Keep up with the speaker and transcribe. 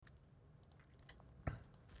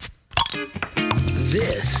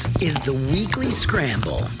This is the Weekly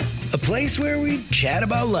Scramble, a place where we chat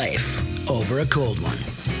about life over a cold one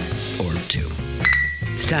or two.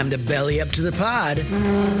 It's time to belly up to the pod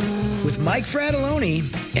with Mike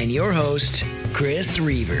Fratelloni and your host, Chris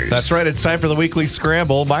Reavers. That's right. It's time for the Weekly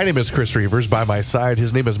Scramble. My name is Chris Reavers. By my side,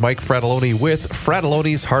 his name is Mike Fratelloni with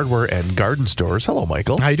Fratelloni's Hardware and Garden Stores. Hello,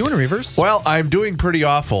 Michael. How you doing, Reavers? Well, I'm doing pretty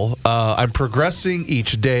awful. I'm progressing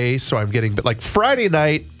each day, so I'm getting... But like Friday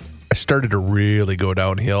night, I started to really go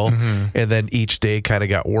downhill, and then each day kind of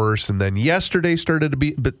got worse, and then yesterday started to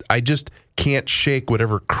be... But I just can't shake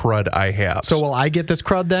whatever crud I have. So will I get this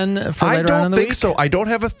crud then for later on in the week? I don't think so. I don't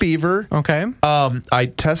have a fever. Okay. I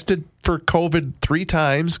tested for COVID 3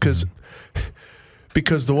 times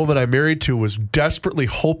because the woman I married to was desperately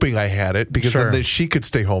hoping I had it because then she could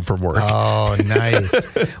stay home from work. Oh, nice.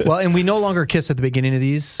 Well, and we no longer kiss at the beginning of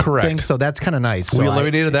these things, so that's kind of nice. So we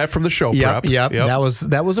eliminated that from the show prep. Yep.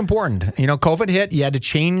 That was important. You know, COVID hit, you had to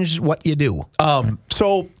change what you do.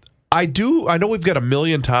 So I know we've got a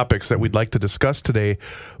million topics that we'd like to discuss today,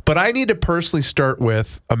 but I need to personally start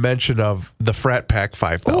with a mention of the Frat Pack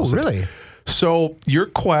 5000. Oh, really? So your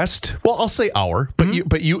quest, well, I'll say our, but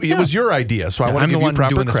it was your idea, so I want to give you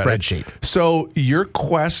proper credit. I'm the one doing the spreadsheat. So your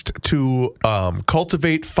quest to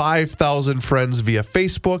cultivate 5,000 friends via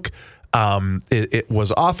Facebook, it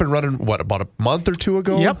was off and running, about a month or two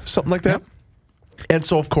ago? Yep. Something like that? Yep. And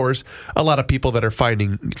so, of course, a lot of people that are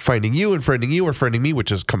finding you and friending you or friending me,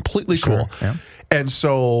 which is completely cool. Yeah. And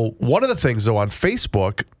so one of the things, though, on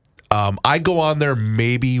Facebook, I go on there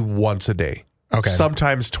maybe once a day. Okay.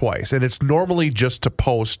 Sometimes twice. And it's normally just to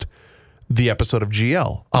post the episode of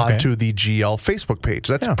GL onto the GL Facebook page.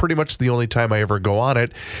 That's pretty much the only time I ever go on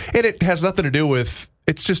it. And it has nothing to do with,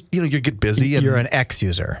 it's just, you get busy. And you're an X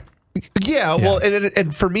user. Yeah, well,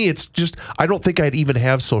 and for me, it's just, I don't think I'd even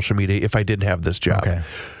have social media if I didn't have this job. Okay.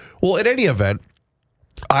 Well, in any event,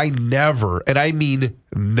 I never, and I mean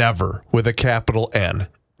never with a capital N,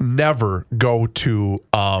 never go to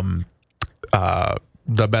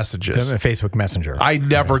the messages. The Facebook Messenger. I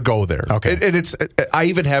never go there. Okay. And I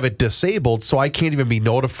even have it disabled, so I can't even be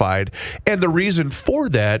notified. And the reason for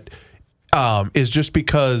that is just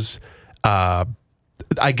because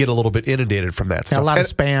I get a little bit inundated from that stuff. A lot of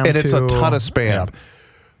spam, and it's a ton of spam. Yeah.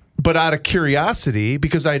 But out of curiosity,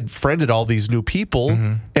 because I'd friended all these new people,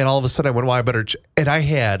 and all of a sudden I went, well, I better... And I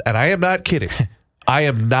am not kidding. I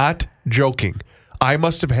am not joking. I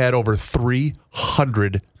must have had over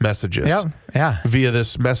 300 messages via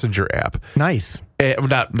this Messenger app. Nice.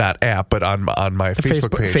 Not app, but on my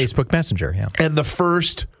Facebook page. Facebook Messenger, yeah. And the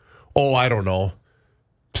first, I don't know,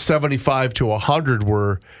 75 to 100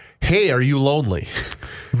 were, hey, are you lonely?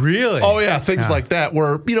 Really? Oh, yeah, things like that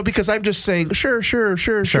where, because I'm just saying, sure,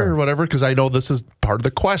 whatever, because I know this is part of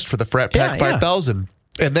the quest for the Frat Pack 5000.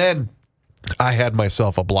 And then I had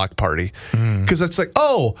myself a block party because it's like,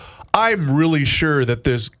 I'm really sure that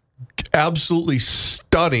this absolutely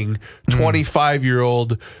stunning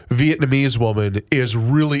 25-year-old Vietnamese woman is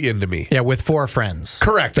really into me. Yeah, with 4 friends.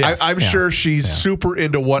 Correct. Yes. I'm sure she's super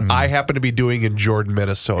into what I happen to be doing in Jordan,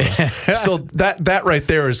 Minnesota. So that right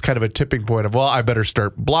there is kind of a tipping point of, I better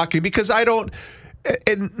start blocking because I don't,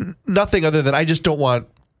 and nothing other than I just don't want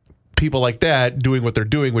people like that doing what they're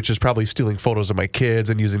doing, which is probably stealing photos of my kids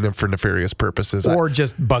and using them for nefarious purposes. Or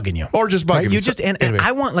just bugging you. Me. And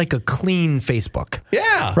I want like a clean Facebook.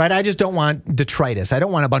 Yeah. Right? I just don't want detritus. I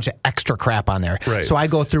don't want a bunch of extra crap on there. Right. So I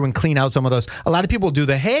go through and clean out some of those. A lot of people do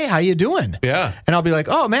the, hey, how you doing? Yeah. And I'll be like,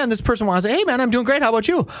 oh, man, this person wants to say, hey, man, I'm doing great. How about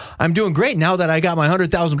you? I'm doing great now that I got my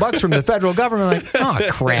 $100,000 from the federal government. I'm like,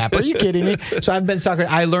 oh, crap. Are you kidding me? So I've been suckered.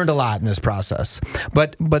 I learned a lot in this process.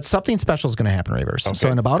 But something special is going to happen, Reavers. Okay. So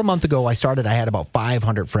in about a month ago, I had about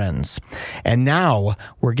 500 friends. And now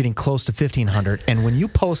we're getting close to 1,500. And when you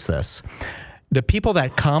post this, the people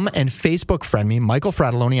that come and Facebook friend me, Michael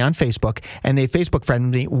Fratelloni on Facebook, and they Facebook friend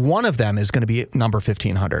me, one of them is going to be number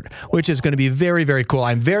 1,500, which is going to be very, very cool.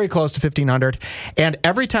 I'm very close to 1,500. And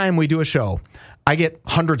every time we do a show, I get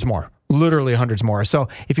hundreds more. Literally hundreds more. So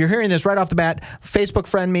if you're hearing this right off the bat, Facebook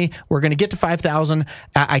friend me. We're going to get to 5,000.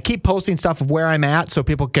 I keep posting stuff of where I'm at so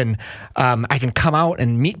people can, I can come out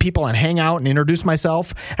and meet people and hang out and introduce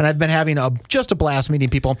myself. And I've been having just a blast meeting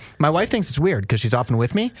people. My wife thinks it's weird because she's often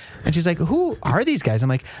with me. And she's like, who are these guys? I'm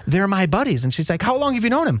like, they're my buddies. And she's like, how long have you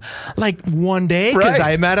known him? Like 1 day because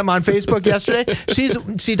I met him on Facebook yesterday.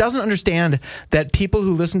 She doesn't understand that people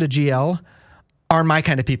who listen to GL are my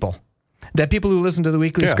kind of people. That people who listen to the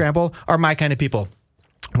Weekly Scramble are my kind of people.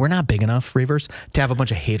 we're not big enough, Reavers, to have a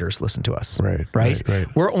bunch of haters listen to us. Right.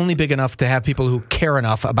 We're only big enough to have people who care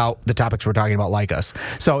enough about the topics we're talking about like us.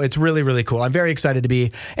 So it's really, really cool. I'm very excited to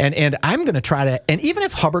be, and I'm going to try to, and even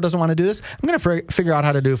if Hubbard doesn't want to do this, I'm going to figure out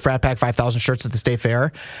how to do Frat Pack 5,000 shirts at the State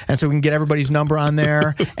Fair. And so we can get everybody's number on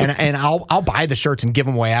there, and I'll buy the shirts and give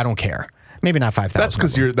them away. I don't care. Maybe not 5,000. That's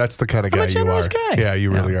because that's the kind of guy I'm a generous you are. guy. Yeah,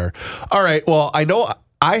 you really are. All right. Well, I know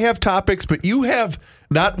I have topics, but you have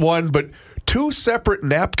not one, but 2 separate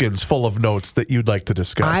napkins full of notes that you'd like to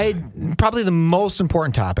discuss. Probably the most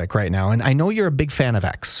important topic right now, and I know you're a big fan of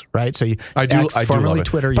X, right? So I do formerly love it.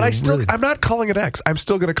 Twitter, but I'm not calling it X. I'm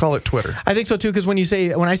still going to call it Twitter. I think so too, because when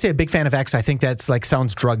I say a big fan of X, I think that's like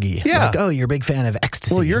sounds druggy. Yeah. Like, oh, you're a big fan of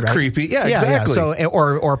ecstasy. Well, you're right? creepy. Yeah, exactly. So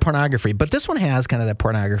or pornography, but this one has kind of that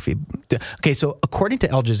pornography. Okay, so according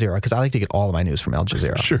to Al Jazeera, because I like to get all of my news from Al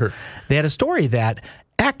Jazeera, sure, they had a story that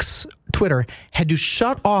X, Twitter, had to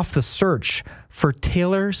shut off the search for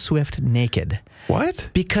Taylor Swift naked. What?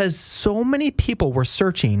 Because so many people were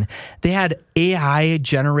searching. They had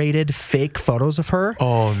AI-generated fake photos of her.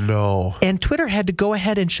 Oh, no. And Twitter had to go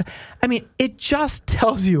ahead and it just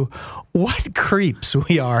tells you what creeps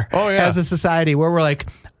we are as a society, where we're like,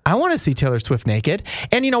 I want to see Taylor Swift naked.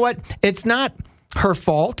 And you know what? It's not her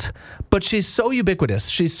fault, but she's so ubiquitous.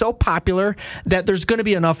 She's so popular that there's going to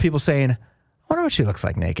be enough people saying, I wonder what she looks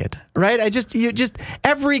like naked, right?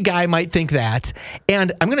 Every guy might think that.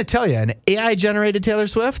 And I'm going to tell you, an AI-generated Taylor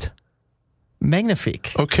Swift,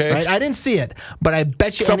 magnifique. Okay. Right? I didn't see it, but I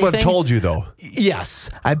bet you Someone told you, though. Yes.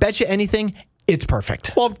 I bet you anything, it's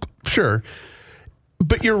perfect. Well, sure.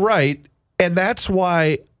 But you're right. And that's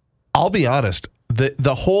why, I'll be honest,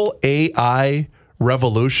 the whole AI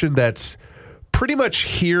revolution that's pretty much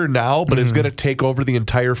here now, but is going to take over the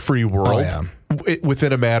entire free world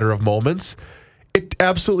within a matter of moments, it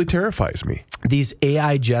absolutely terrifies me. These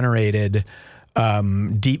AI-generated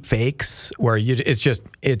deep fakes where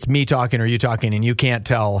it's me talking or you talking and you can't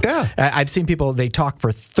tell. Yeah. I've seen people, they talk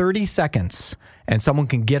for 30 seconds and someone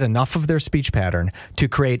can get enough of their speech pattern to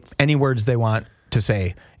create any words they want to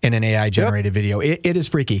say in an AI-generated video. It is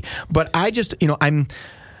freaky. But I just, I'm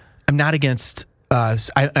not against... I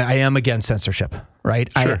am against censorship, right?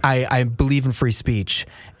 Sure. I believe in free speech,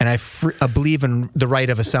 and I believe in the right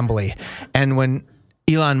of assembly. And when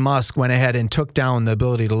Elon Musk went ahead and took down the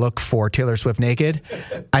ability to look for Taylor Swift naked,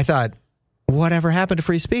 I thought, whatever happened to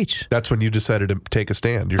free speech? That's when you decided to take a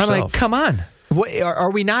stand yourself. I'm like, come on.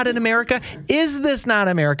 Are we not in America? Is this not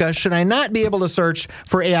America? Should I not be able to search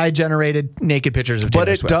for AI-generated naked pictures of Taylor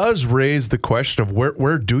Swift? But it does raise the question of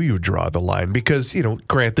where do you draw the line? Because,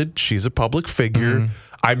 granted, she's a public figure.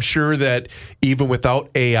 I'm sure that even without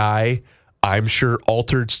AI, I'm sure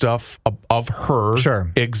altered stuff of her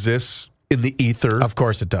exists in the ether. Of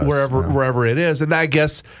course it does. Wherever it is. And I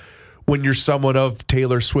guess when you're someone of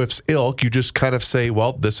Taylor Swift's ilk, you just kind of say,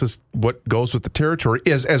 well, this is what goes with the territory,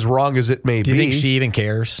 as wrong as it may be. Do you think she even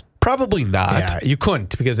cares? Probably not. Yeah, you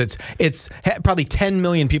couldn't, because it's probably 10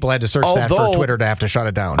 million people had to search that for Twitter to have to shut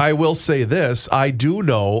it down. I will say this. I do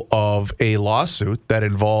know of a lawsuit that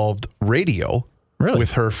involved radio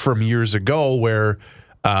with her from years ago where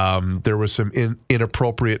there was some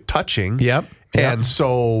inappropriate touching. Yep. And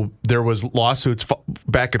so there was lawsuits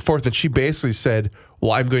back and forth, and she basically said,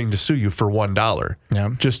 well, I'm going to sue you for $1. Yeah.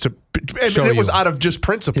 Just to, and it was out of just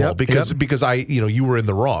principle because you were in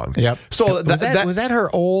the wrong. Yep. So was that her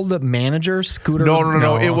old manager, Scooter?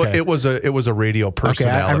 No. It was a radio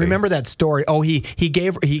personality. Okay, I remember that story. Oh, he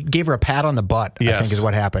gave her a pat on the butt. Yes. I think is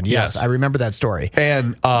what happened. Yes, I remember that story.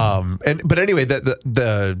 And but anyway,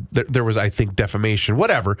 there was, I think, defamation,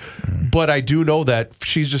 whatever. But I do know that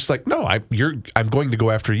she's just like, no, I'm going to go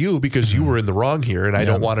after you because you were in the wrong here, and I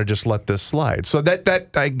don't want to just let this slide. So that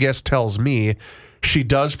I guess tells me she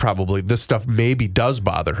does this stuff maybe does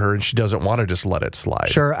bother her, and she doesn't want to just let it slide.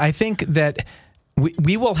 Sure. I think that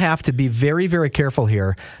we will have to be very, very careful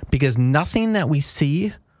here, because nothing that we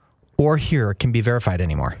see or hear can be verified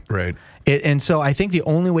anymore. Right. And so I think the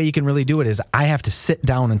only way you can really do it is I have to sit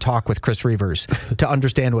down and talk with Chris Reavers to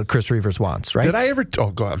understand what Chris Reavers wants, right? Did I ever...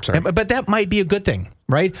 Oh, go on. I'm sorry. But that might be a good thing,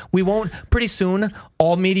 right? We won't... Pretty soon,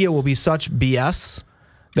 all media will be such BS...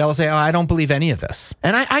 They'll say, oh, I don't believe any of this.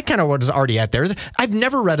 And I kind of was already at there. I've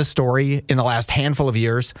never read a story in the last handful of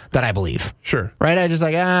years that I believe. Sure. Right? I just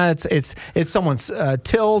like, it's someone's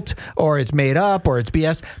tilt, or it's made up, or it's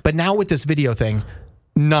BS. But now with this video thing,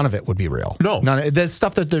 none of it would be real. No. The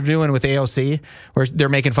stuff that they're doing with AOC, where they're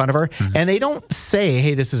making fun of her, and they don't say,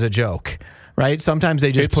 hey, this is a joke. right? Sometimes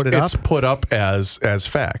they just put it up. It's put up as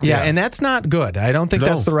fact. Yeah, and that's not good. I don't think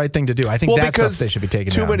that's the right thing to do. I think that's stuff they should be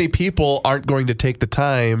taking down. Too many people aren't going to take the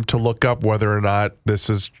time to look up whether or not this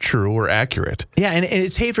is true or accurate. Yeah, and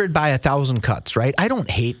it's hatred by 1,000 cuts, right? I don't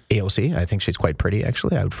hate AOC. I think she's quite pretty,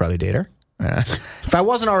 actually. I would probably date her. If I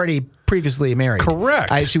wasn't already previously married.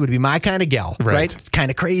 Correct. She would be my kind of gal, right?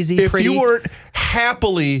 Kind of crazy, if pretty. If you weren't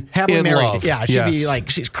happily in married. love. Yeah, she'd be like,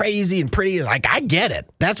 she's crazy and pretty. Like, I get it.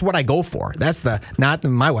 That's what I go for. That's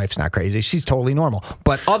my wife's not crazy. She's totally normal.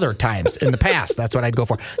 But other times in the past, that's what I'd go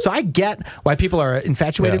for. So I get why people are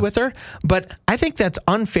infatuated with her. But I think that's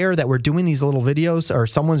unfair that we're doing these little videos or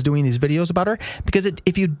someone's doing these videos about her. Because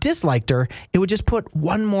if you disliked her, it would just put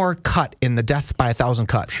one more cut in the death by 1,000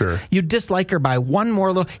 cuts. Sure. You dislike her by one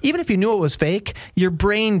more little, even if you knew it was fake, your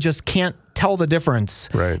brain just can't tell the difference.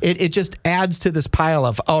 Right. It just adds to this pile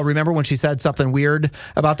of, oh, remember when she said something weird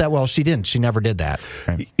about that? Well, she didn't. She never did that.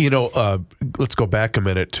 Right. You know, let's go back a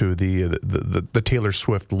minute to the Taylor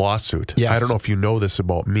Swift lawsuit. Yes. I don't know if you know this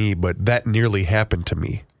about me, but that nearly happened to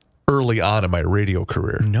me early on in my radio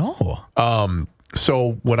career. No.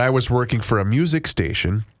 So when I was working for a music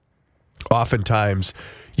station, oftentimes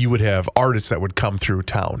you would have artists that would come through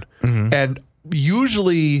town. Mm-hmm. And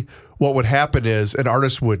usually what would happen is an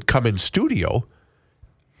artist would come in studio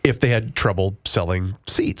if they had trouble selling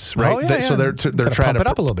seats, right? Oh, yeah, So they're trying pump it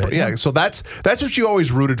up a little bit. Yeah. So that's what you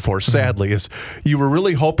always rooted for, sadly, is you were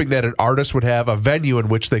really hoping that an artist would have a venue in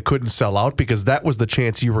which they couldn't sell out because that was the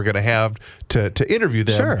chance you were going to have to interview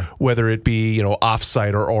them, sure, whether it be, you know,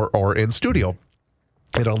 offsite or in studio.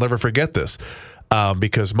 And I'll never forget this.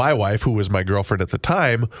 Because my wife, who was my girlfriend at the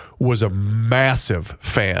time, was a massive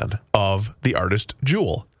fan of the artist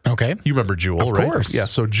Jewel. Okay. You remember Jewel, right? Of course. Yeah,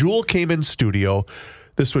 so Jewel came in studio.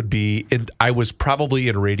 This would be, I was probably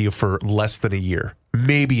in radio for less than a year,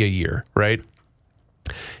 maybe a year, right?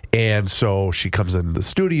 And so she comes in the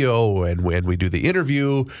studio and we do the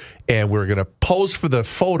interview and we're going to pose for the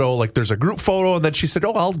photo. Like there's a group photo. And then she said,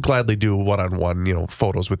 oh, I'll gladly do one-on-one, you know,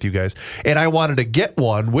 photos with you guys. And I wanted to get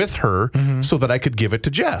one with her so that I could give it to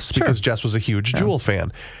Jess because Jess was a huge Jewel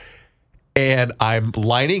fan. And I'm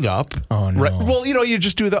lining up. Oh, no. Right, well, you know, you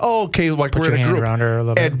just do the, like put we're in a group. Around her a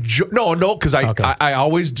little bit. And no, because I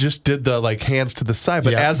always just did the like hands to the side.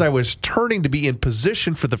 But as I was turning to be in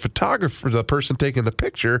position for the photographer, the person taking the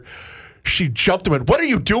picture, she jumped and went, "What are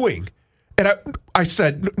you doing?" And I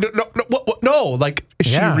said, no. Like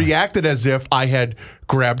she reacted as if I had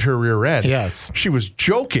grabbed her rear end. Yes. She was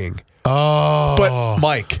joking. Oh, but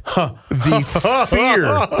Mike, the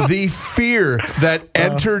fear that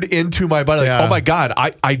entered into my body, like, oh my God,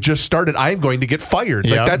 I just started. I'm going to get fired.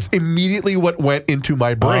 Like that's immediately what went into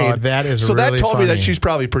my brain. Oh, that is so really that told funny. me that she's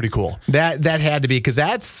probably pretty cool. That had to be because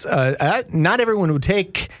that's not everyone would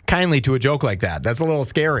take kindly to a joke like that. That's a little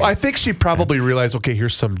scary. I think she probably realized, okay,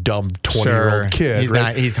 here's some dumb 20-year-old kid. He's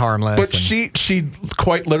not. He's harmless. But she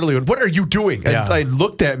quite literally went, "What are you doing?" And I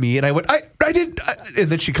looked at me and I went, I didn't. And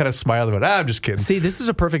then she kind of smiled and went, I'm just kidding. See, this is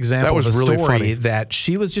a perfect example of a really story that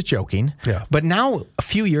she was just joking. Yeah. But now, a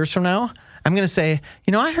few years from now, I'm going to say,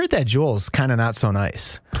 you know, I heard that Jewel's kind of not so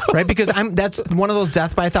nice, right? Because that's one of those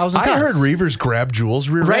death by 1,000 cuts. I heard Reavers grab Jewel's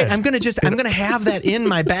rear right. end. I'm going to have that in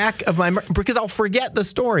my back of my, because I'll forget the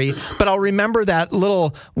story, but I'll remember that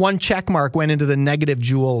little one check mark went into the negative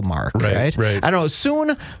Jewel mark, right? Right. I don't know.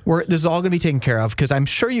 Soon, this is all going to be taken care of because I'm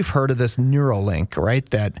sure you've heard of this Neuralink, right?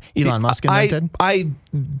 That Elon Musk invented. I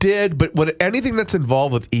did, but anything that's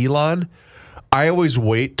involved with Elon, I always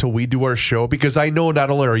wait till we do our show because I know not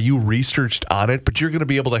only are you researched on it, but you're going to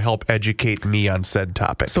be able to help educate me on said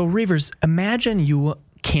topic. So, Reavers, imagine you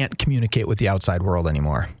can't communicate with the outside world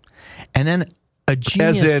anymore. And then a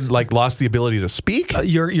genius... As in, like, lost the ability to speak?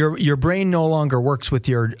 Your brain no longer works with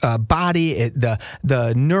your body.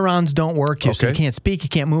 The neurons don't work. So you can't speak, you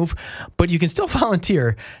can't move. But you can still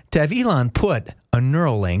volunteer to have Elon put a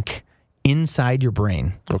Neuralink inside your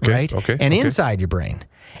brain, right? And inside your brain.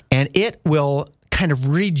 And it will kind of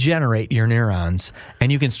regenerate your neurons,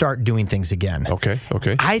 and you can start doing things again. Okay.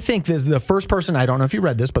 I think this is the first person, I don't know if you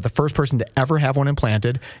read this, but the first person to ever have one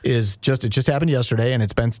implanted it just happened yesterday, and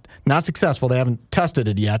it's been not successful. They haven't tested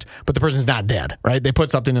it yet, but the person's not dead, right? They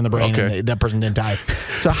put something in the brain, and that person didn't die.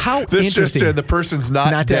 So how interesting. The person's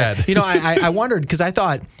not dead. You know, I wondered, because I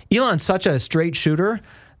thought Elon's such a straight shooter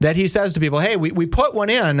that he says to people, hey, we put one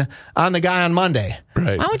in on the guy on Monday.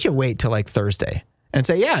 Right. Why don't you wait till like Thursday? And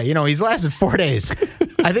say, yeah, you know, he's lasted 4 days.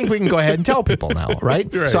 I think we can go ahead and tell people now, right?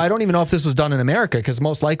 So I don't even know if this was done in America because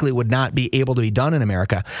most likely it would not be able to be done in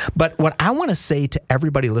America. But what I want to say to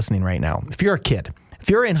everybody listening right now, if you're a kid, if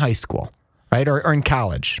you're in high school, right, or in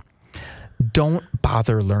college, don't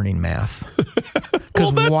bother learning math.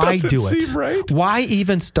 Because why do it? Seem right. Why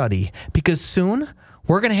even study? Because soon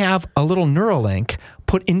we're going to have a little Neuralink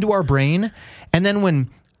put into our brain. And then when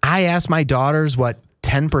I ask my daughters what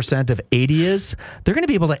 10% of 80 is, they're going to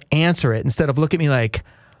be able to answer it instead of look at me like,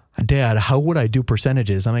 Dad, how would I do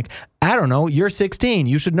percentages? I'm like, I don't know. You're 16.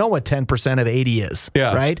 You should know what 10% of 80 is.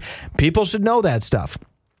 Yeah. Right? People should know that stuff.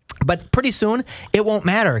 But pretty soon, it won't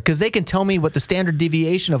matter because they can tell me what the standard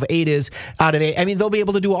deviation of 8 is out of 8. I mean, they'll be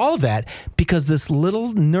able to do all of that because this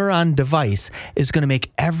little neuron device is going to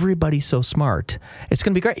make everybody so smart. It's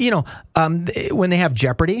going to be great. You know, when they have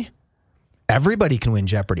Jeopardy, everybody can win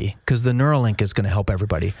Jeopardy because the Neuralink is going to help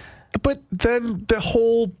everybody. But then the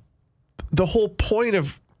whole point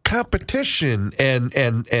of competition and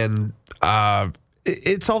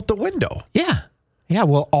it's out the window. Yeah. Yeah,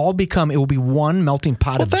 we'll all become, it will be one melting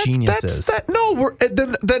pot of geniuses.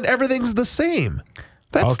 Then everything's the same.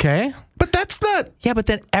 Okay. But that's not. Yeah, but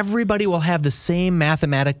then everybody will have the same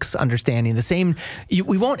mathematics understanding, the same.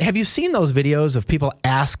 We won't. Have you seen those videos of people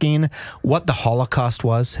asking what the Holocaust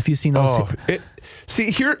was? Have you seen those?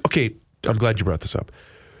 See here. Okay, I'm glad you brought this up.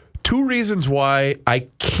 2 reasons why I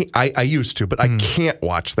can't. I used to, but I can't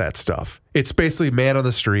watch that stuff. It's basically man on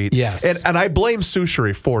the street. Yes, and I blame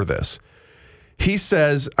Sushri for this. He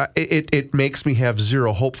says it makes me have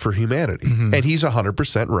zero hope for humanity, and he's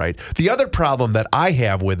 100% right. The other problem that I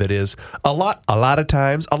have with it is a lot of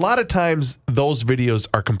times those videos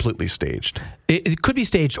are completely staged. It could be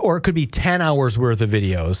staged, or it could be 10 hours worth of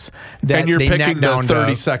videos that and you're they picking down the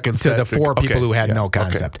 30 seconds to the 4 people who had no Okay,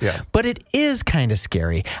 concept. yeah. But it is kind of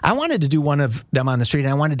scary. I wanted to do one of them on the street, and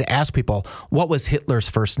I wanted to ask people, what was Hitler's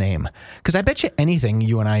first name? Because I bet you anything,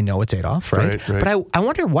 you and I know it's Adolf, right? Right. But I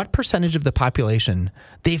wonder what percentage of the population,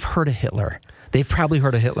 they've heard of Hitler. They've probably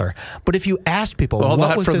heard of Hitler. But if you asked people, well,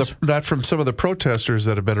 what was not from some of the protesters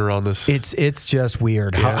that have been around this. It's just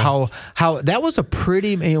weird how that was a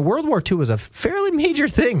pretty. World War II was a fairly major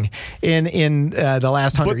thing in the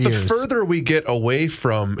last 100 years. But the further we get away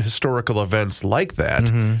from historical events like that,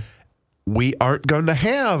 we aren't going to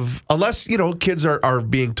have, unless kids are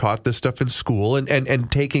being taught this stuff in school and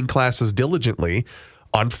taking classes diligently.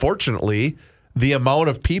 Unfortunately, the amount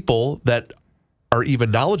of people that are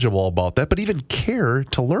even knowledgeable about that, but even care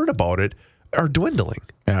to learn about it, are dwindling.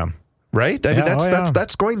 Yeah. Right? I mean,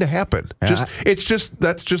 that's going to happen. Yeah. That's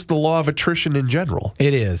just the law of attrition in general.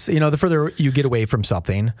 It is. The further you get away from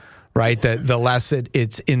something, right, the less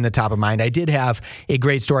it's in the top of mind. I did have a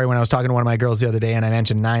great story when I was talking to one of my girls the other day, and I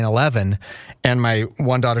mentioned 9/11, and my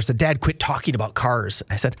one daughter said, "Dad, quit talking about cars."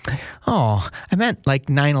 I said, "Oh, I meant like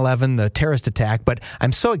 9/11, the terrorist attack, but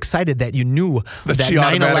I'm so excited that you knew that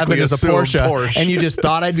 9/11 is a Porsche, and you just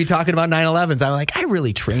thought I'd be talking about 9/11s." I'm like, I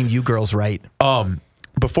really trained you girls right.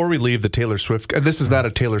 Before we leave the Taylor Swift, and this is not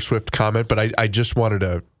a Taylor Swift comment, but I just wanted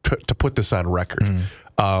to put this on record.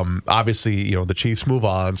 Obviously, the Chiefs move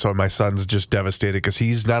on, so my son's just devastated because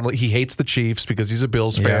he's not only he hates the Chiefs because he's a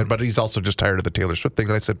Bills fan, but he's also just tired of the Taylor Swift thing.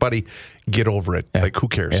 And I said, buddy, get over it. Yeah. Like, who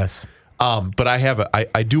cares? Yes. But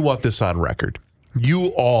I do want this on record. You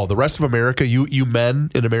all, the rest of America, you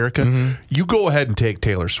men in America, you go ahead and take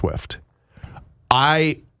Taylor Swift.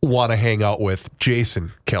 I want to hang out with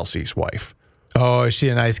Jason Kelce's wife. Oh, is she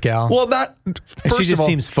a nice gal? Well, she just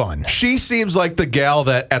seems fun. She seems like the gal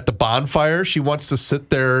that at the bonfire, she wants to sit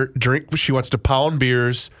there, drink, she wants to pound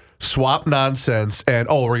beers, swap nonsense, and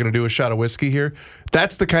we're going to do a shot of whiskey here.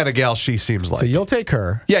 That's the kind of gal she seems like. So you'll take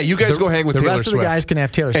her. Yeah, you guys go hang with Taylor Swift. The rest of the guys can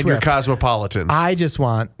have Taylor Swift. And your cosmopolitans. I just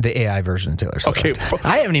want the AI version of Taylor Swift. Okay.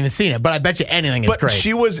 I haven't even seen it, but I bet you anything is great.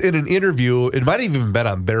 She was in an interview, it might have even been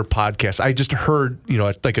on their podcast. I just heard,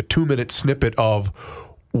 like a 2-minute snippet of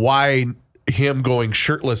why him going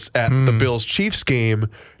shirtless at the Bills-Chiefs game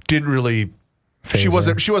didn't really she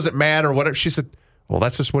wasn't mad or whatever. She said, well,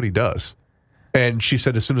 that's just what he does. And she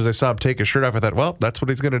said, as soon as I saw him take his shirt off, I thought, well, that's what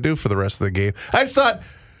he's going to do for the rest of the game. I thought,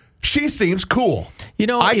 she seems cool.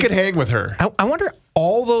 I could hang with her. I wonder,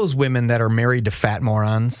 all those women that are married to fat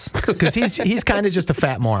morons, because he's kind of just a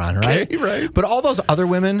fat moron, right? Okay, right. But all those other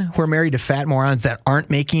women who are married to fat morons that aren't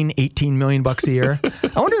making $18 million a year,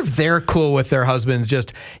 I wonder if they're cool with their husbands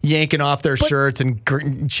just yanking off their shirts and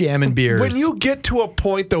jamming beers. When you get to a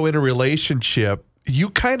point, though, in a relationship,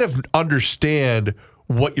 you kind of understand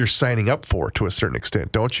what you're signing up for to a certain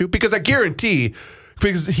extent, don't you? Because I guarantee,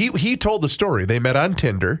 because he told the story, they met on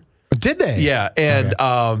Tinder. Did they? Yeah, and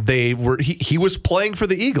they were. He was playing for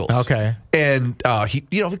the Eagles. Okay, and he,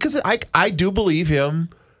 because I do believe him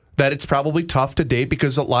that it's probably tough to date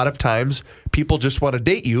because a lot of times people just want to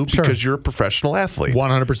date you because you're a professional athlete.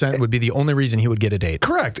 100% would be the only reason he would get a date.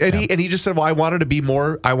 Correct. And he just said, well, I want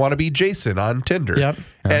to be Jason on Tinder. Yep.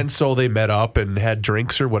 And so they met up and had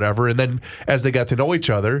drinks or whatever. And then as they got to know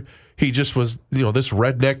each other, he just was, this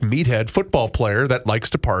redneck meathead football player that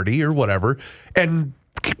likes to party or whatever. And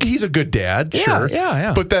he's a good dad, sure.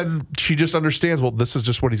 Yeah. But then she just understands, well, this is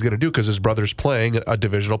just what he's going to do because his brother's playing a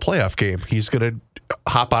divisional playoff game. He's going to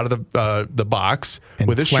hop out of the box and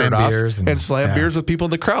with his shirt off and slam beers with people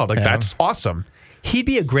in the crowd. That's awesome. He'd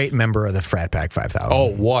be a great member of the Frat Pack 5000.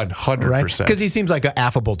 Oh, 100%. Right? Because he seems like an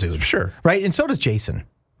affable dude. Sure. Right? And so does Jason.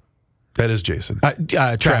 That is Jason.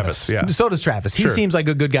 Travis. Yeah. So does Travis. He seems like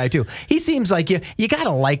a good guy, too. He seems like you got to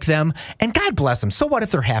like them, and God bless them. So what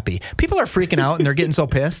if they're happy? People are freaking out, and they're getting so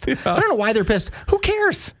pissed. I don't know why they're pissed. Who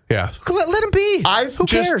cares? Yeah. Let them be. Who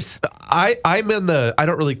cares? I'm in the I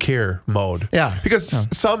don't really care mode. Yeah. Because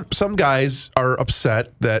some guys are upset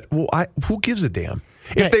that, who gives a damn?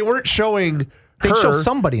 If they weren't showing they'd show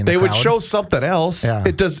somebody in the crowd. They would show something else. Yeah.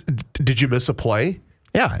 Did you miss a play?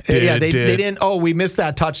 Yeah, they didn't. Oh, we missed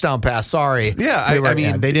that touchdown pass. Sorry. Yeah,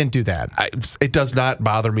 they didn't do that. It does not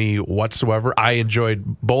bother me whatsoever. I enjoyed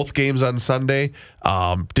both games on Sunday.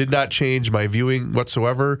 Did not change my viewing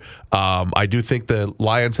whatsoever. I do think the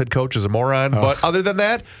Lions head coach is a moron, but other than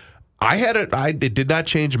that, it did not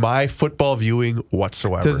change my football viewing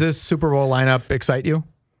whatsoever. Does this Super Bowl lineup excite you?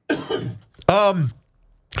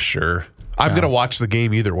 Sure. I'm going to watch the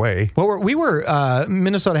game either way. Well,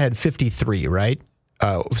 Minnesota had 53, right?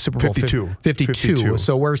 Super Bowl 52.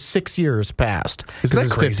 So we're 6 years past. Isn't that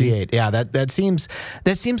crazy? 58. Yeah, that seems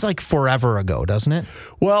like forever ago, doesn't it?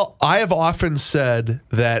 Well, I have often said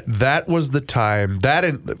that was the time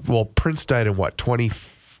Prince died in what,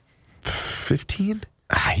 2015?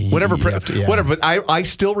 Whatever. But I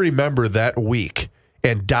still remember that week,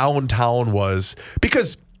 and downtown was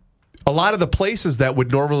because a lot of the places that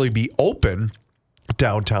would normally be open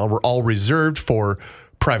downtown were all reserved for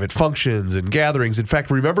private functions and gatherings. In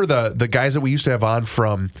fact, remember the guys that we used to have on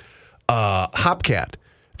from Hopcat?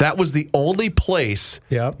 That was the only place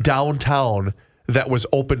downtown that was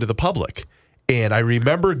open to the public. And I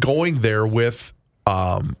remember going there with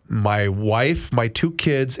my wife, my two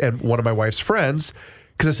kids, and one of my wife's friends,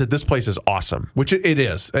 because I said, this place is awesome, which it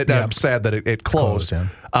is. And I'm sad that it closed.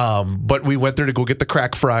 But we went there to go get the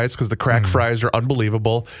crack fries because the crack fries are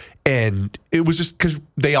unbelievable. And it was just because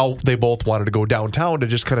they both wanted to go downtown to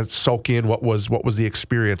just kind of soak in what was the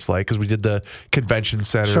experience like, because we did the convention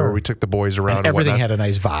center where we took the boys around. And everything had a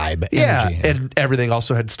nice vibe. Energy. And everything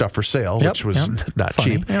also had stuff for sale, which was not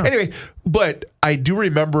cheap. Yeah. Anyway, but I do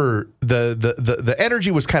remember the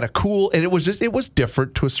energy was kind of cool, and it was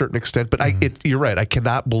different to a certain extent. But you're right, I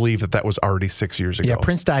cannot believe that was already 6 years ago. Yeah,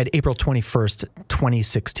 Prince died April 21st,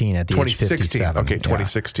 2016 at the age of 57. Okay,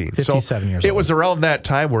 2016. 57 years old. It was around that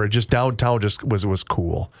time where just downtown just was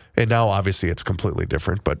cool. And now obviously it's completely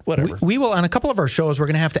different, but whatever. We will, on a couple of our shows, we're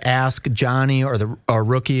going to have to ask Johnny or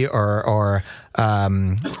Rookie or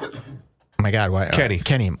oh my God, why? Kenny.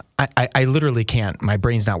 I literally can't. My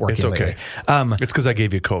brain's not working. It's okay. It's because I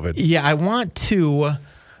gave you COVID. Yeah, I want to.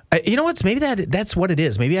 You know what? Maybe that's what it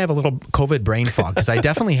is. Maybe I have a little COVID brain fog because I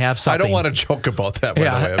definitely have something. I don't want to joke about that, by the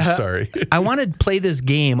way. I'm sorry. I want to play this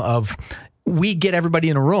game of we get everybody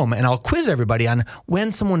in a room and I'll quiz everybody on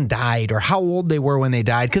when someone died or how old they were when they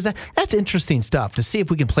died, because that's interesting stuff to see if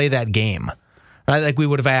we can play that game. Right? Like we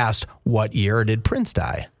would have asked, what year did Prince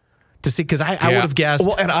die? To see, because I would have guessed.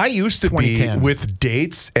 Well, and I used to be with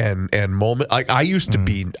dates and moment. I used to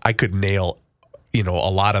be. I could nail, a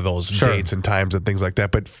lot of those dates and times and things like that.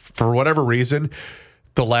 But for whatever reason,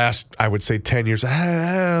 the last, I would say 10 years, 3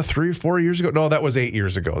 or 4 years ago. No, that was 8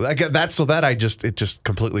 years ago. It just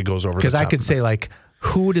completely goes over. Because I could say like,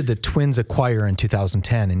 who did the Twins acquire in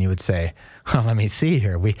 2010? And you would say, well, let me see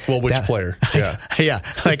here. Which player? Yeah.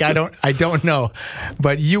 Like I don't know,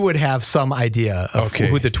 but you would have some idea of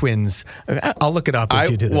who the Twins. I'll look it up as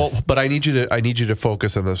you do this. Well, but I need you to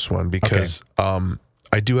focus on this one because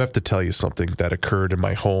I do have to tell you something that occurred in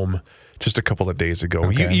my home just a couple of days ago.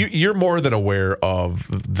 Okay. You're more than aware of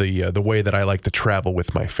the way that I like to travel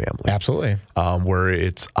with my family. Absolutely.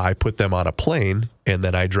 Where I put them on a plane and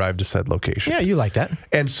then I drive to said location. Yeah, you like that.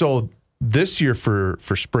 And so this year for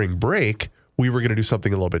spring break, we were going to do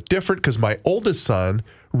something a little bit different because my oldest son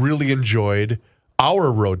really enjoyed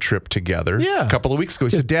our road trip together a couple of weeks ago.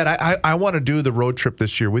 He said, Dad, I want to do the road trip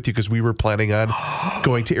this year with you because we were planning on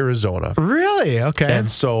going to Arizona. Really? Okay.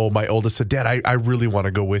 And so my oldest said, Dad, I really want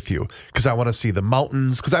to go with you because I want to see the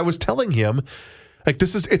mountains. Because I was telling him, like,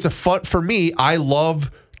 it's a fun, for me, I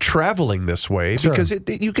love traveling this way because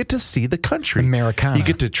you get to see the country. Americana. You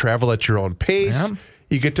get to travel at your own pace. Yeah.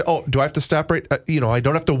 You get to, do I have to stop right? I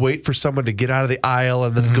don't have to wait for someone to get out of the aisle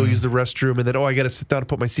and then go use the restroom and then, I got to sit down and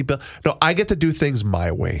put my seatbelt. No, I get to do things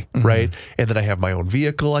my way, right? And then I have my own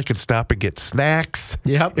vehicle. I can stop and get snacks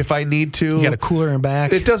if I need to. You got a cooler in the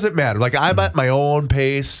back. It doesn't matter. Like, I'm at my own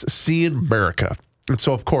pace, seeing America. And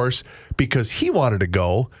so, of course, because he wanted to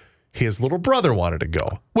go, his little brother wanted to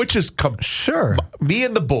go, which is me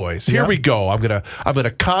and the boys. Here we go. I'm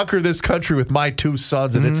gonna conquer this country with my two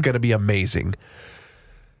sons, and it's gonna be amazing.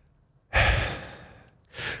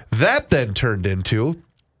 That then turned into,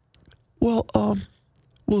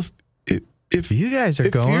 if you guys are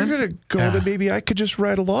going, you're gonna go, then maybe I could just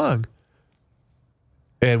ride along.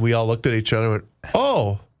 And we all looked at each other and went,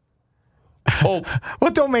 oh. Well,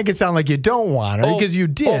 don't make it sound like you don't want her, because you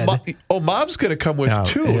did. Mom's going to come with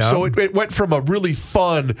too. Yeah. So it went from a really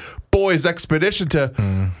fun boys expedition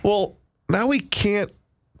to, now we can't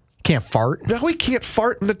fart. Now we can't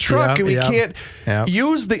fart in the truck, and we can't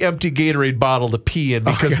use the empty Gatorade bottle to pee in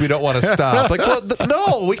because we don't want to stop. Like,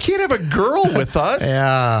 no, we can't have a girl with us.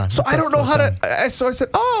 Yeah. So I don't know how to. So I said,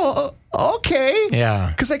 okay. Yeah.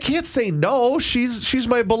 Because I can't say no. She's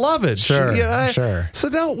my beloved. Sure. Sure. So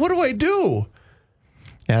now what do I do?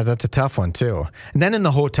 Yeah, that's a tough one too. And then in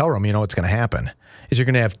the hotel room, you know what's going to happen is you're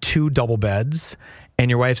going to have 2 double beds. And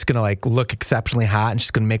your wife's going to like look exceptionally hot and she's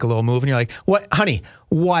going to make a little move. And you're like, what, honey,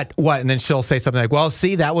 what? And then she'll say something like, well,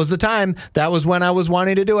 see, that was the time. That was when I was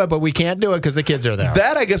wanting to do it, but we can't do it because the kids are there.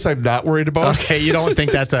 That I guess I'm not worried about. Okay. You don't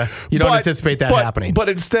think you don't anticipate that happening. But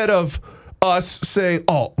instead of us saying,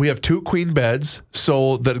 we have 2 queen beds,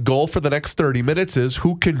 so the goal for the next 30 minutes is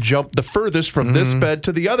who can jump the furthest from this bed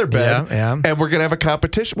to the other bed, and we're going to have a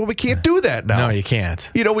competition. Well, we can't do that now. No, you can't.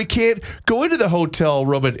 We can't go into the hotel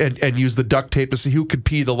room and use the duct tape to see who can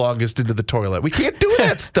pee the longest into the toilet. We can't do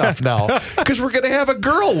that stuff now because we're going to have a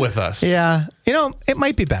girl with us. Yeah. It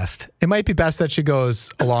might be best. It might be best that she goes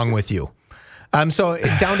along with you. So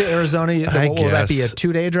down to Arizona, will that be a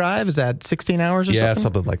 2-day drive? Is that 16 hours or something? Yeah,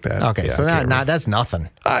 something like that. Okay, so that's nothing.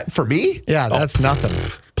 For me? Yeah, that's nothing.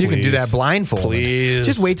 You can do that blindfolded. Please.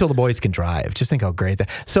 Just wait till the boys can drive. Just think how great that.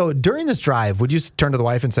 So during this drive, would you turn to the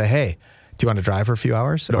wife and say, hey, do you want to drive for a few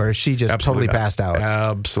hours? No, or is she just totally passed out?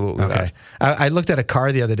 Absolutely not. I looked at a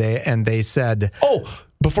car the other day and they said...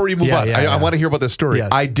 Before you move on, I want to hear about this story.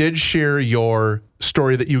 Yes. I did share your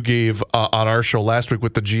story that you gave on our show last week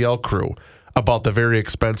with the GL crew about the very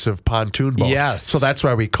expensive pontoon boat. Yes. So that's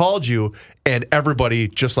why we called you, and everybody,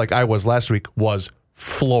 just like I was last week, was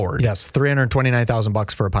floored. Yes,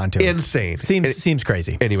 $329,000 for a pontoon. Insane. Seems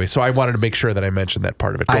crazy. Anyway, so I wanted to make sure that I mentioned that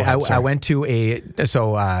part of it. I went to a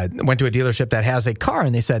dealership that has a car,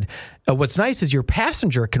 and they said, what's nice is your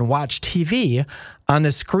passenger can watch TV on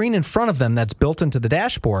the screen in front of them that's built into the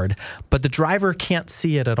dashboard, but the driver can't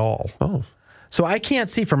see it at all. Oh. So I can't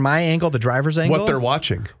see from my angle, the driver's angle, what they're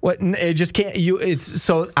watching. It just can't.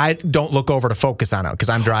 So I don't look over to focus on it because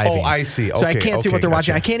I'm driving. Oh, I see. Okay, so I can't see what they're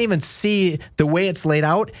watching. gotcha. I can't even see the way it's laid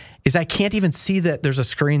out. I can't even see that there's a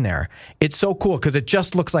screen there. It's so cool because it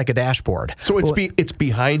just looks like a dashboard. So it's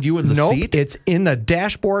behind you in the seat? It's in the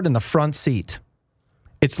dashboard in the front seat.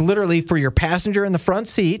 It's literally for your passenger in the front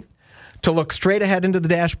seat to look straight ahead into the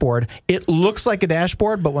dashboard. It looks like a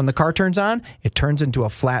dashboard, but when the car turns on, it turns into a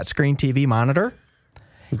flat screen TV monitor.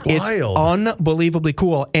 Wild. It's unbelievably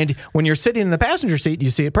cool. And when you're sitting in the passenger seat, you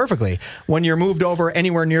see it perfectly. When you're moved over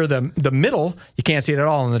anywhere near the middle, you can't see it at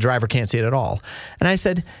all, and the driver can't see it at all. And I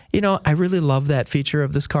said, I really love that feature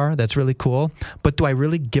of this car. That's really cool. But do I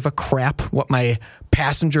really give a crap what my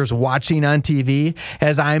passenger's watching on TV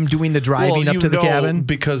as I'm doing the driving up to the cabin?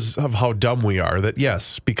 Because of how dumb we are, that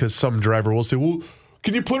yes, because some driver will say, well,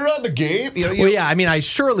 can you put it on the game? I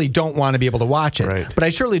surely don't want to be able to watch it, right. But I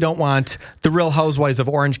surely don't want the Real Housewives of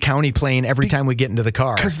Orange County playing every time we get into the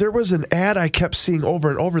car. Because there was an ad I kept seeing over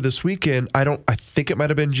and over this weekend. I think it might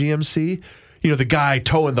have been GMC. The guy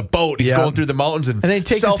towing the boat. He's going through the mountains and then he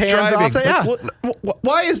takes his hands off.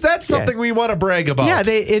 Why is that something we want to brag about?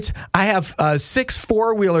 Yeah, I have 6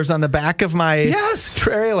 4-wheelers on the back of my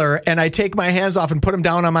trailer, and I take my hands off and put them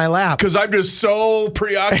down on my lap. Because I'm just so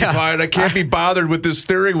preoccupied. I can't be bothered with this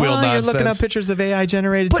steering wheel nonsense. You're looking up pictures of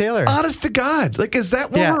AI-generated Taylor. Honest to God, is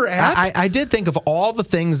that where we're at? I did think of all the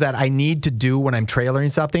things that I need to do when I'm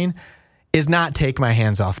trailering something. Is not take my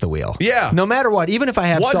hands off the wheel. Yeah. No matter what, even if I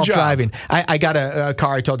have self-driving. I got a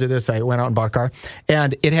car, I told you this, I went out and bought a car,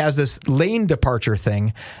 and it has this lane departure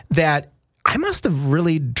thing that I must have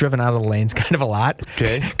really driven out of the lanes kind of a lot.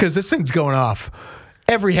 Okay. Because this thing's going off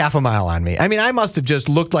every half a mile on me. I mean, I must have just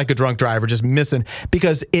looked like a drunk driver, just missing,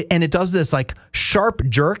 because it does this like sharp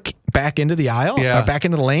jerk back into the aisle, back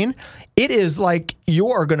into the lane, it is like you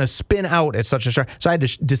are going to spin out at such a sharp. So I had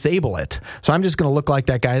to disable it. So I'm just going to look like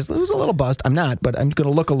that guy who's a little buzzed. I'm not, but I'm going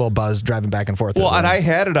to look a little buzzed driving back and forth. Well, and I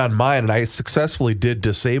had it on mine, and I successfully did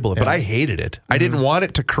disable it, but I hated it. I didn't want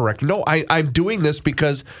it to correct. No, I'm doing this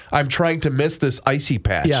because I'm trying to miss this icy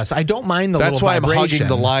patch. Yes, I don't mind the little vibration. That's why I'm hugging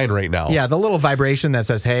the line right now. Yeah, the little vibration that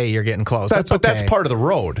says, hey, you're getting close. That's okay. That's part of the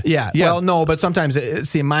road. Yeah. Well, no, but sometimes,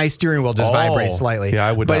 my steering wheel just vibrates slightly. Yeah,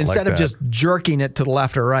 I would not like that. But instead of just jerking it to the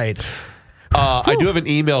left or right. I do have an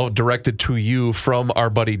email directed to you from our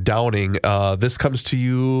buddy Downing. This comes to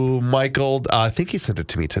you, Michael. I think he sent it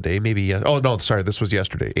to me today. Maybe. Oh, no, sorry. This was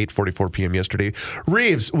yesterday, 8:44 p.m. yesterday.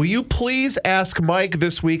 Reeves, will you please ask Mike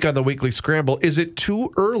this week on the Weekly Scramble, is it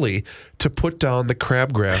too early to put down the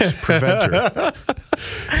crabgrass preventer?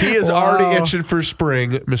 He is already itching for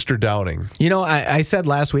spring, Mr. Downing. You know, I said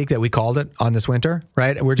last week that we called it on this winter,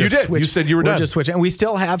 right? You did. You said you were done. We're just switching. And we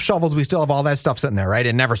still have shovels. We still have all that stuff sitting there, right?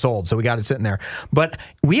 It never sold, so we got it sitting there. But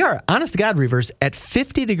we are, honest to God, Reavers, at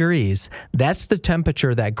 50 degrees, that's the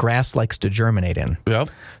temperature that grass likes to germinate in. Yep.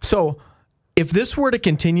 So if this were to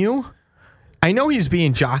continue, I know he's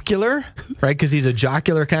being jocular, right? Because he's a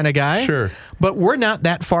jocular kind of guy. Sure. But we're not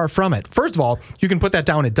that far from it. First of all, you can put that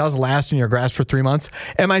down. It does last in your grass for 3 months.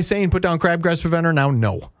 Am I saying put down crabgrass preventer now?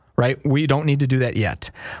 No, right? We don't need to do that yet.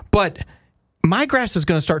 But my grass is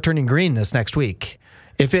going to start turning green this next week.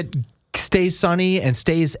 If it stays sunny and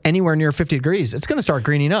stays anywhere near 50 degrees, it's going to start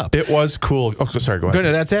greening up. It was cool. Oh, sorry, go ahead.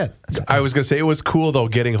 Good, that's it. I was going to say, it was cool, though,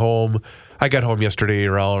 getting home. I got home yesterday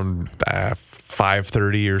around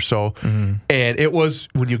 5:30 or so. Mm-hmm. And it was,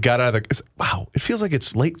 when you got out of the, wow, it feels like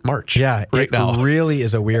it's late March. Yeah, right now. It really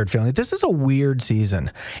is a weird feeling. This is a weird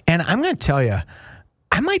season. And I'm going to tell you,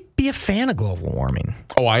 I might be a fan of global warming.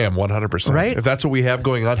 Oh, I am 100%. Right? If that's what we have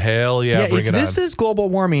going on, hell yeah, bring it on. If this is global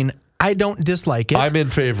warming, I don't dislike it. I'm in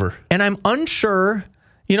favor. And I'm unsure.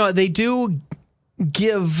 You know, they do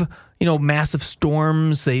give, massive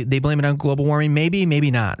storms. They blame it on global warming. Maybe, maybe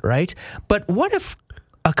not, right? But what if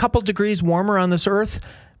a couple degrees warmer on this earth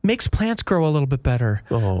makes plants grow a little bit better,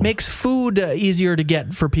 makes food easier to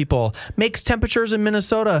get for people, makes temperatures in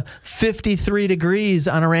Minnesota 53 degrees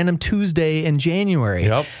on a random Tuesday in January.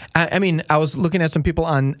 Yep. I mean, I was looking at some people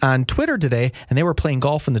on Twitter today, and they were playing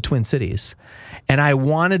golf in the Twin Cities. And I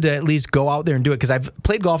wanted to at least go out there and do it because I've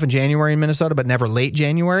played golf in January in Minnesota, but never late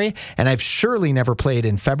January. And I've surely never played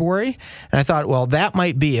in February. And I thought, well, that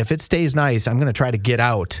might be, if it stays nice, I'm going to try to get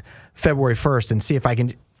out February 1st and see if I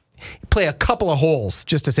can play a couple of holes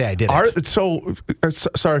just to say I did it.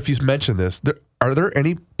 Sorry if you mentioned this. Are there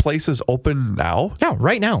any places open now? Yeah,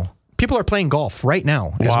 right now. People are playing golf right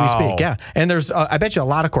now as we speak. Yeah. And there's, I bet you a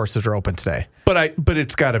lot of courses are open today. But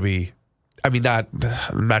it's got to be, I mean, I'm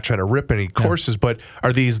not trying to rip any courses, but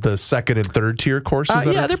are these the second and third tier courses?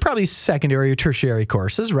 They're probably secondary or tertiary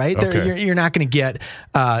courses, right? Okay. You're not going to get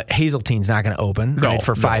Hazeltine's not going to open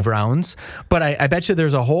for 5 rounds, but I bet you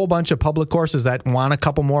there's a whole bunch of public courses that want a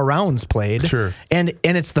couple more rounds played. Sure, and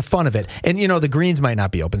it's the fun of it. And the greens might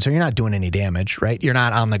not be open, so you're not doing any damage, right? You're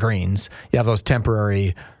not on the greens. You have those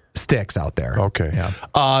temporary sticks out there. Okay.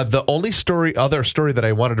 Yeah. The only other story that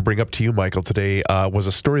I wanted to bring up to you, Michael, today was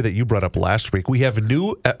a story that you brought up last week. We have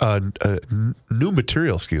new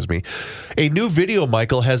material, A new video,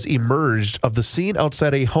 Michael, has emerged of the scene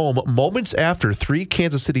outside a home moments after 3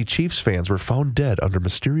 Kansas City Chiefs fans were found dead under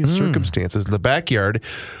mysterious circumstances in the backyard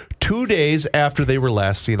 2 days after they were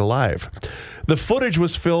last seen alive. The footage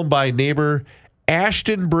was filmed by neighbor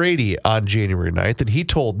Ashton Brady on January 9th, and he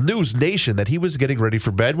told News Nation that he was getting ready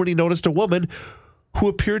for bed when he noticed a woman who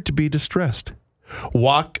appeared to be distressed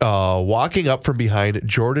walking up from behind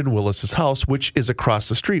Jordan Willis's house, which is across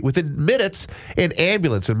the street. Within minutes, an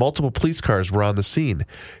ambulance and multiple police cars were on the scene.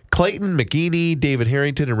 Clayton McGeeney, David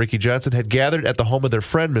Harrington, and Ricky Johnson had gathered at the home of their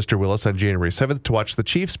friend, Mr. Willis, on January 7th to watch the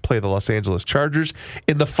Chiefs play the Los Angeles Chargers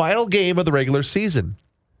in the final game of the regular season.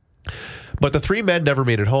 But the 3 men never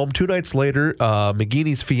made it home. 2 nights later,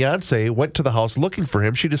 McGeeney's fiance went to the house looking for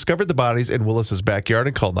him. She discovered the bodies in Willis's backyard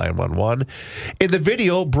and called 911. In the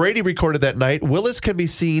video Brady recorded that night, Willis can be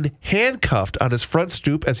seen handcuffed on his front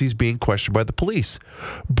stoop as he's being questioned by the police.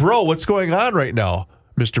 Bro, what's going on right now?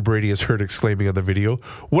 Mr. Brady is heard exclaiming on the video.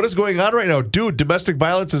 What is going on right now? Dude, domestic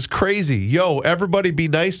violence is crazy. Yo, everybody be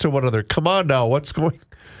nice to one another. Come on now. What's going on?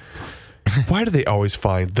 Why do they always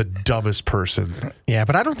find the dumbest person? Yeah,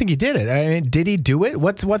 but I don't think he did it. I mean, did he do it?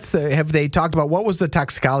 Have they talked about what was the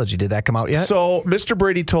toxicology? Did that come out yet? So Mr.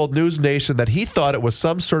 Brady told News Nation that he thought it was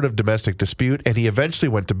some sort of domestic dispute, and he eventually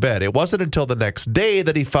went to bed. It wasn't until the next day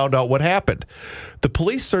that he found out what happened. The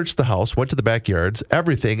police searched the house, went to the backyards,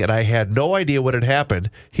 everything, and I had no idea what had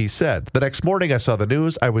happened, he said. The next morning I saw the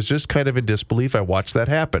news. I was just kind of in disbelief. I watched that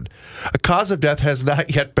happen. A cause of death has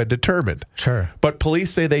not yet been determined. Sure. But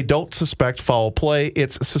police say they don't suspect foul play.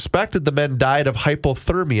 It's suspected the men died of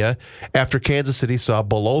hypothermia after Kansas City saw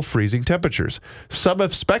below freezing temperatures. Some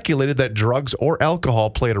have speculated that drugs or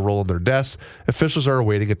alcohol played a role in their deaths. Officials are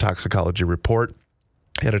awaiting a toxicology report.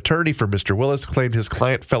 An attorney for Mr. Willis claimed his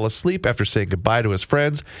client fell asleep after saying goodbye to his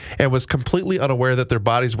friends and was completely unaware that their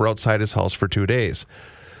bodies were outside his house for 2 days.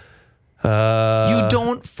 You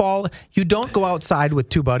don't go outside with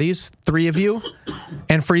two buddies, three of you,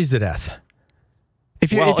 and freeze to death.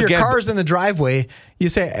 If your car's in the driveway, you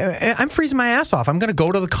say, I'm freezing my ass off. I'm going to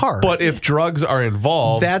go to the car. But if drugs are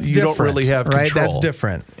involved, you don't really have control. Right? That's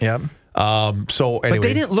different. Yep. So anyway. But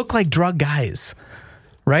they didn't look like drug guys.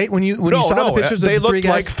 Right? When you saw the pictures of the three guys, they looked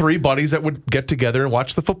like three buddies that would get together and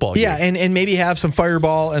watch the football game. Yeah, and maybe have some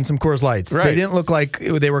Fireball and some Coors Lights. Right. They didn't look like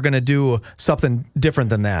they were going to do something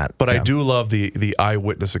different than that. But I do love the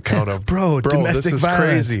eyewitness account of, bro, domestic this is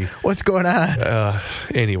violence. crazy. What's going on?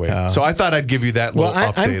 Anyway, so I thought I'd give you that little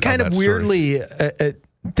update. I'm kind on of that weirdly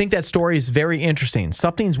think that story is very interesting.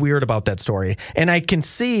 Something's weird about that story. And I can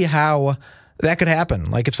see how that could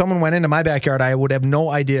happen. Like if someone went into my backyard, I would have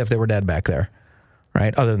no idea if they were dead back there.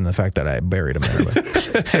 Right, other than the fact that I buried him there.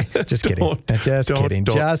 But just kidding. Just kidding.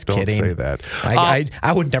 Don't say that.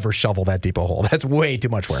 I would never shovel that deep a hole. That's way too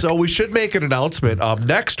much work. So we should make an announcement.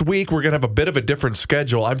 Next week, we're going to have a bit of a different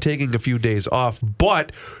schedule. I'm taking a few days off,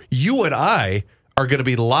 but you and I are going to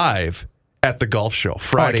be live at the golf show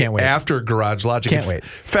Friday after Garage Logic. Can't wait. In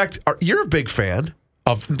fact, you're a big fan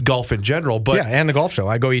of golf in general, but yeah, and the golf show.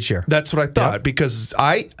 I go each year. That's what I thought because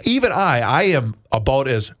I am about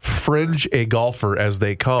as fringe a golfer as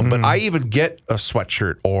they come, but I even get a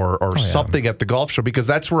sweatshirt or something at the golf show because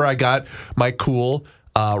that's where I got my cool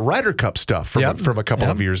Ryder Cup stuff from a couple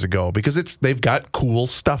of years ago because they've got cool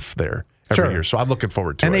stuff there. Every year, so I'm looking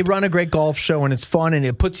forward to it. And they run a great golf show, and it's fun, and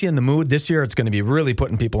it puts you in the mood. This year, it's going to be really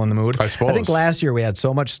putting people in the mood. I suppose. I think last year we had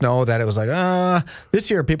so much snow that it was like, this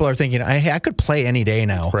year people are thinking, I could play any day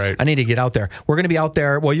now. Right. I need to get out there. We're going to be out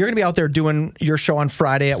there. Well, you're going to be out there doing your show on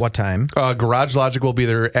Friday at what time? Garage Logic will be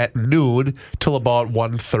there at noon till about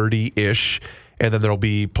 1:30-ish. And then there'll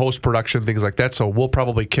be post-production, things like that. So we'll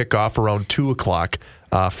probably kick off around 2 o'clock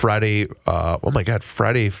Friday.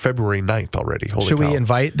 Friday, February 9th already. Holy Should cow. we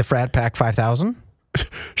invite the Frat Pack 5000?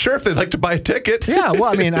 Sure, if they'd like to buy a ticket. Yeah, well,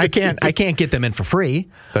 I mean, I can't get them in for free.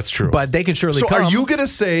 That's true. But they can surely come. So are you going to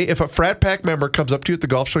say if a Frat Pack member comes up to you at the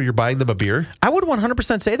golf show, you're buying them a beer? I would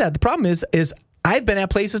 100% say that. The problem is I've been at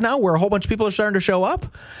places now where a whole bunch of people are starting to show up,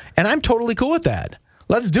 and I'm totally cool with that.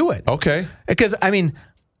 Let's do it. Okay. Because, I mean,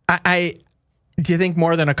 do you think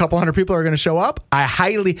more than a couple hundred people are going to show up?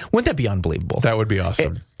 Wouldn't that be unbelievable? That would be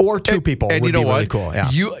awesome. Or two people would be really cool. Yeah.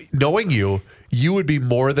 Knowing you would be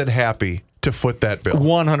more than happy to foot that bill.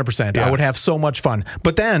 100%. Yeah. I would have so much fun.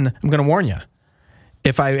 But then, I'm going to warn you,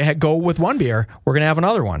 if I go with one beer, we're going to have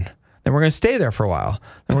another one. Then we're going to stay there for a while.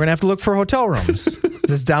 Then we're going to have to look for hotel rooms.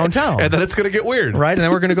 This downtown. And then it's going to get weird. Right? And then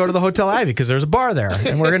we're going to go to the Hotel Ivy because there's a bar there.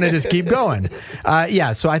 And we're going to just keep going.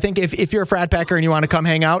 So I think if you're a frat packer and you want to come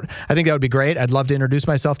hang out, I think that would be great. I'd love to introduce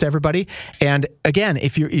myself to everybody. And again,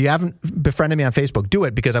 if you haven't befriended me on Facebook, do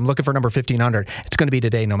it because I'm looking for number 1500. It's going to be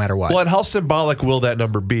today no matter what. Well, and how symbolic will that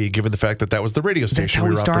number be given the fact that was the radio station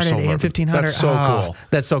we started, AM 1500. That's so cool.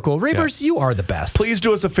 That's so cool. Reavers, you are the best. Please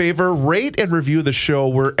do us a favor. Rate and review the show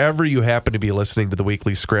wherever you happen to be listening to the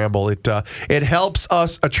Weekly Scramble. It helps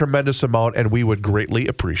us a tremendous amount, and we would greatly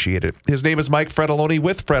appreciate it. His name is Mike Fratelloni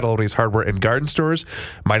with Fratelloni's Hardware and Garden Stores.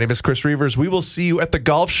 My name is Chris Reavers. We will see you at the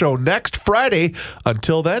golf show next Friday.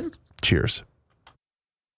 Until then, cheers.